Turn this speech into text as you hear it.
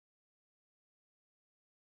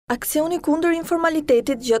Aksioni kundër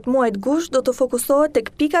informalitetit gjatë muajit gusht do të fokusohet tek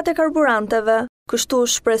pikat e karburanteve. Kështu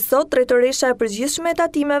shpreh sot Drejtoresha e Përgjithshme e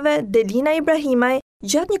Tatimeve, Delina Ibrahimaj,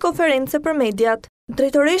 gjatë një konference për mediat.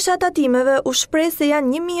 Drejtoresha e Tatimeve u shpreh se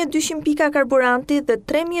janë 1200 pika karburanti dhe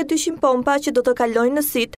 3200 pompa që do të kalojnë në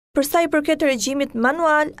sitë, përsa i përket regjimit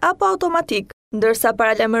manual apo automatik, ndërsa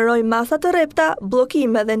paralajmëroi masa të rrepta,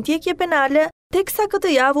 bllokime dhe ndjekje penale, teksa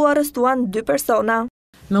këtë javë u arrestuan 2 persona.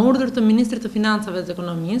 Me urdhër të Ministrit të Financave dhe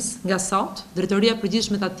Ekonomisë, nga sot, Drejtoria e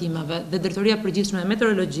Përgjithshme e Tatimeve dhe Drejtoria e Përgjithshme e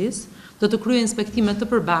Meteorologjisë do të kryejnë inspektime të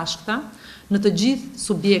përbashkëta në të gjithë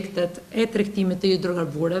subjektet e tregtimit të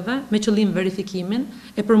hidrokarbureve me qëllim verifikimin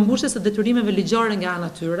e përmbushjes së detyrimeve ligjore nga ana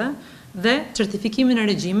tyre dhe certifikimin e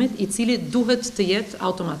regjimit i cili duhet të jetë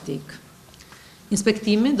automatik.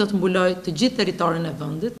 Inspektimi do të mbulojë të gjithë territorin e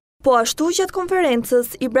vendit. Po ashtu gjatë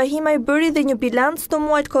konferencës, Ibrahimaj bëri dhe një bilanc të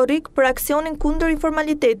muajit korrik për aksionin kundër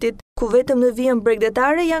informalitetit, ku vetëm në vijën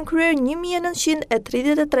bregdetare janë kryer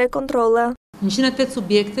 1933 kontrolle. 108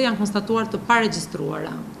 subjekte janë konstatuar të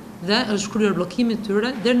paregjistruara dhe është kryer bllokimi i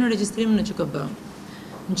tyre deri në regjistrimin në QKB.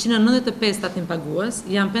 195 tatim pagues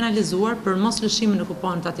janë penalizuar për mos lëshimin në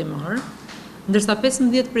kupon tatimor, ndërsa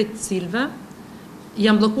 15 prej të cilëve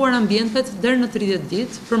janë bllokuar ambientet deri në 30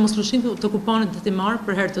 ditë për moslëshim të kuponit tatimor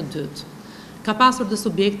për herë të dytë. Ka pasur dhe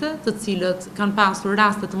subjekte të cilët kanë pasur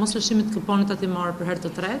raste të moslëshimit të kuponit tatimor për herë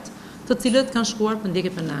të tretë, të cilët kanë shkuar për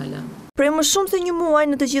ndjekje penale. Prej më shumë se një muaj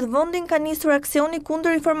në të gjithë vendin ka nisur aksioni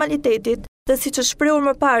kundër informalitetit, dhe siç është shprehur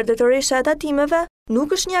më parë Drejtoresha e Tatimeve,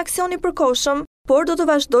 nuk është një aksion i përkohshëm, por do të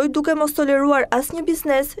vazhdojë duke mos toleruar asnjë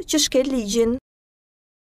biznes që shkel ligjin.